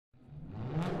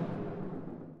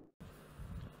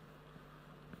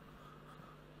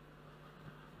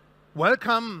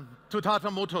Welcome to Tata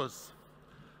Motors.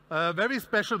 A very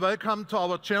special welcome to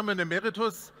our Chairman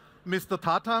Emeritus, Mr.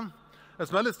 Tata, as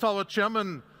well as to our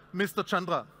Chairman, Mr.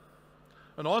 Chandra.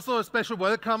 And also a special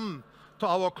welcome to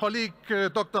our colleague,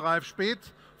 Dr. Ralf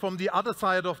Speth, from the other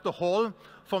side of the hall,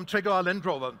 from Jaguar Land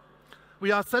Rover.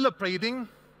 We are celebrating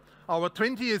our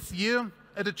 20th year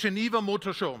at the Geneva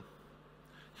Motor Show.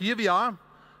 Here we are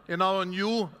in our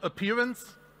new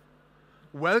appearance.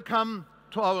 Welcome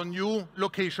to our new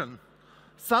location.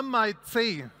 Some might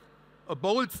say a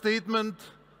bold statement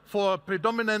for a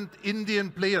predominant Indian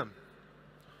player.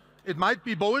 It might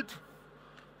be bold,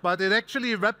 but it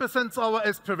actually represents our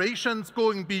aspirations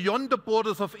going beyond the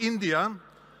borders of India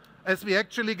as we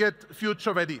actually get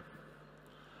future ready.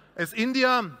 As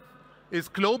India is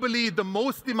globally the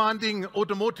most demanding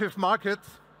automotive market,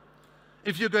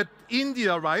 if you get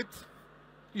India right,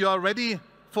 you are ready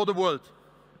for the world.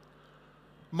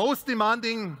 Most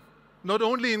demanding, not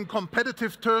only in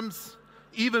competitive terms,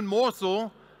 even more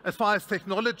so as far as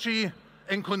technology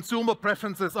and consumer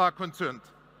preferences are concerned.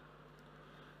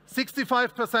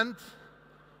 65%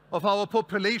 of our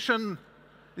population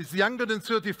is younger than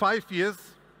 35 years.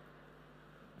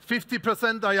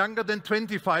 50% are younger than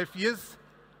 25 years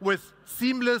with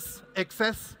seamless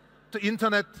access to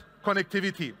internet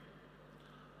connectivity.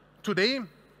 Today,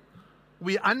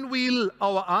 we unveil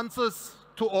our answers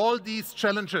to all these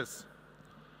challenges.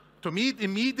 To meet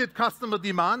immediate customer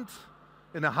demand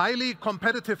in a highly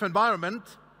competitive environment,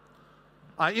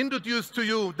 I introduce to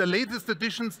you the latest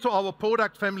additions to our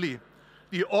product family,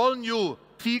 the all-new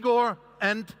Tigor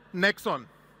and Nexon.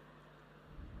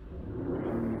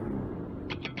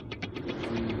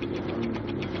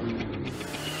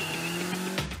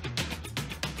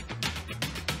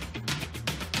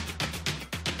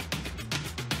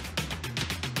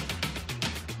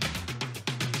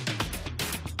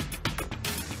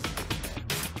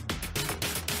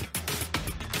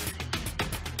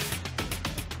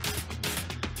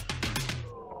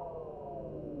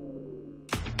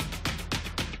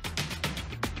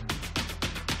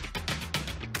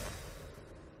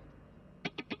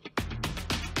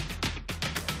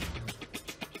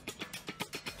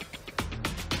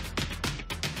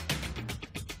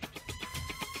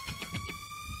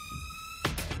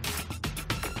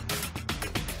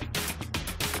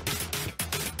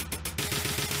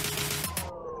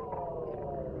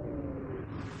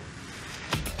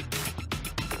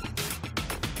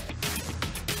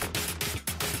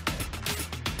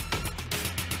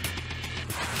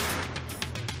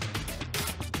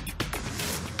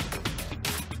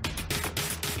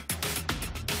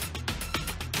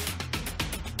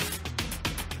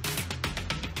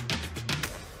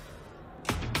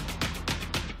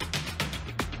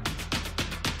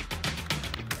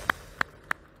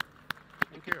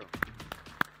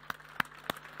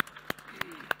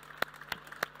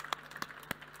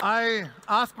 I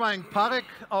ask Mayank Parekh,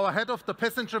 our head of the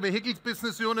Passenger Vehicles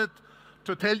Business Unit,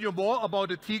 to tell you more about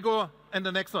the Tigor and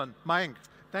the Nexon. Mayank.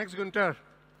 Thanks, Guenter.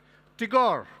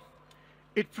 Tigor.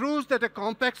 It proves that a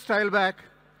compact styleback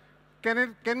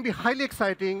can be highly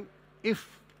exciting if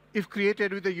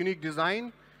created with a unique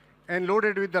design and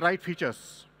loaded with the right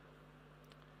features.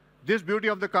 This beauty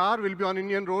of the car will be on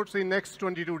Indian roads in the next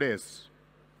 22 days.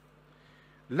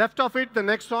 Left of it, the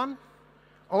Nexon,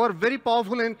 our very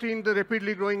powerful entry in the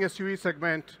rapidly growing SUV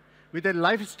segment with a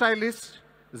lifestylist,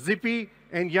 zippy,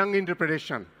 and young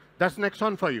interpretation. That's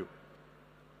Nexon for you.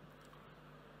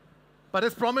 But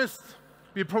as promised,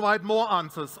 we provide more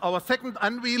answers. Our second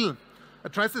unveil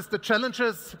addresses the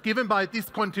challenges given by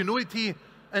discontinuity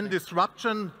and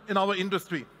disruption in our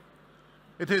industry.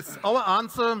 It is our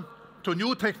answer to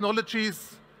new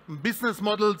technologies, business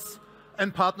models,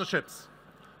 and partnerships,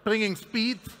 bringing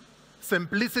speed,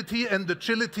 simplicity, and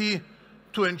agility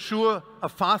to ensure a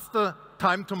faster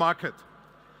time to market.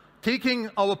 Taking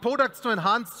our products to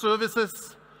enhance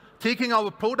services, taking our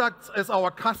products as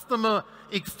our customer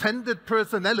extended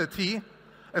personality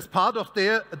as part of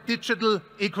their digital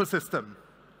ecosystem.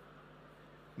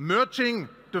 Merging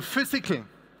the physical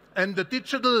and the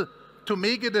digital to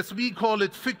make it, as we call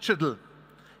it, phygital.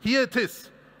 Here it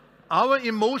is, our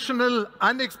emotional,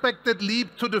 unexpected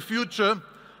leap to the future,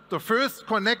 the first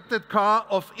connected car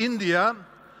of India,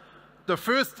 the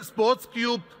first sports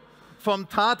cube from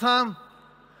Tata,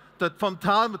 from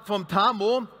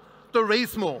TAMO, the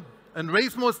RACEMO. And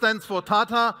RACEMO stands for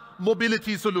Tata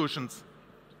Mobility Solutions.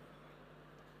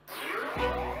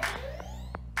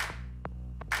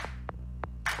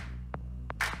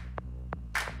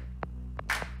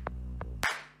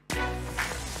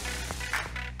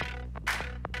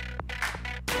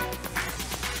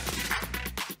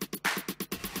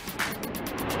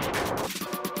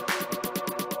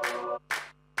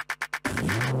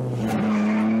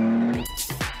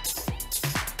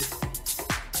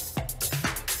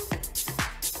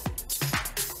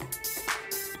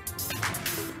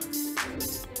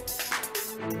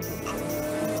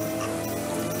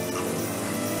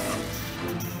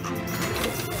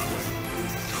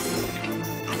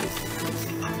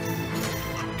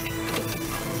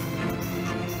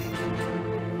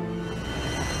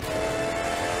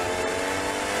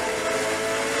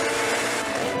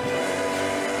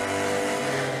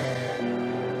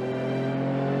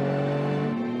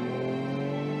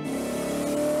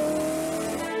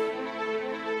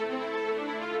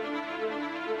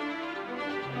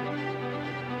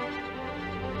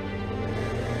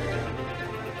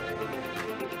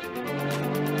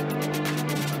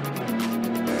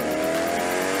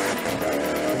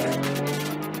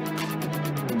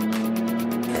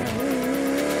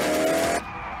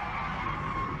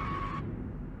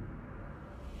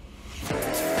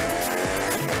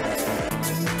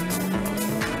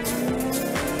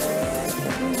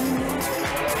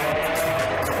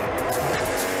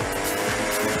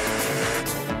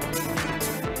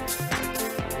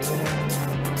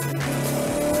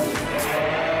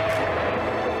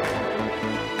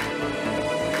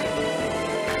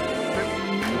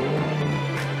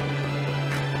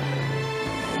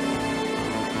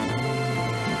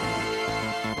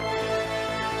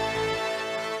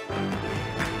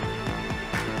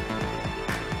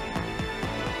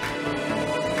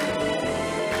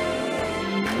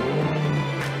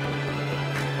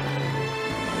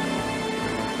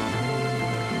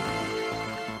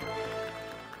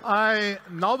 I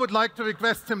now would like to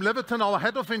request Tim Leviton, our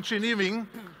Head of Engineering,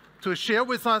 to share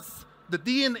with us the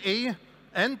DNA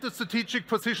and the strategic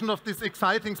position of this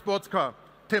exciting sports car.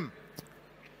 Tim.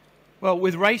 Well,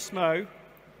 with Racemo,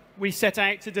 we set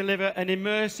out to deliver an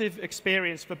immersive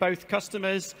experience for both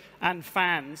customers and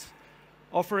fans,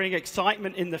 offering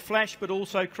excitement in the flesh, but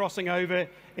also crossing over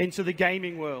into the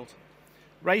gaming world.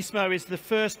 Racemo is the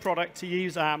first product to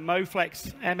use our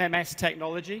MoFlex MMS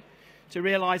technology to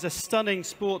realize a stunning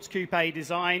sports coupe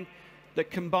design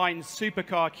that combines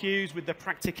supercar cues with the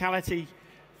practicality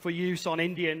for use on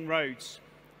Indian roads.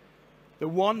 The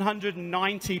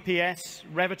 190 PS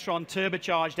Revitron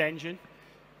turbocharged engine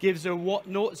gives a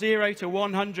 0 to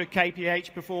 100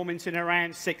 kph performance in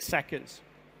around 6 seconds.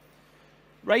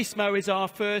 Racemo is our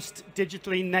first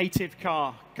digitally native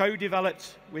car,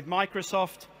 co-developed with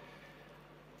Microsoft,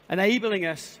 enabling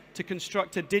us to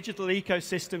construct a digital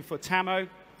ecosystem for TAMO,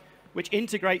 which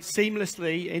integrates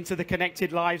seamlessly into the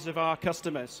connected lives of our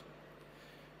customers.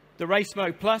 The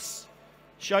Racemo Plus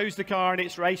shows the car in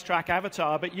its racetrack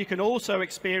avatar, but you can also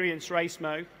experience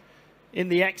Racemo in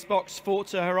the Xbox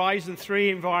Forza Horizon 3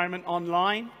 environment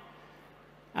online,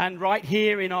 and right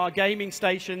here in our gaming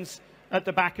stations at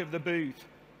the back of the booth.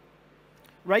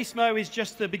 Racemo is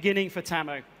just the beginning for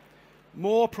TAMO.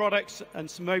 More products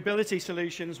and mobility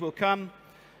solutions will come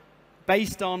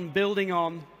based on building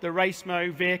on the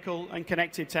Racemo vehicle and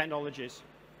connected technologies.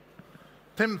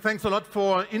 Tim, thanks a lot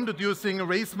for introducing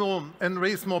Racemo and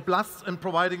Racemo Plus and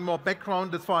providing more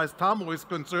background as far as TAMO is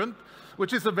concerned,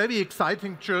 which is a very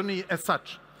exciting journey as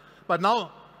such. But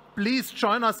now, please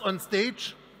join us on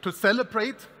stage to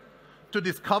celebrate, to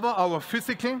discover our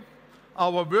physical,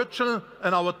 our virtual,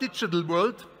 and our digital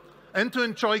world, and to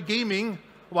enjoy gaming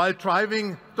while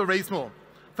driving the Racemo.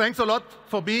 Thanks a lot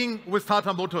for being with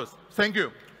Tata Motors. Thank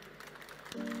you.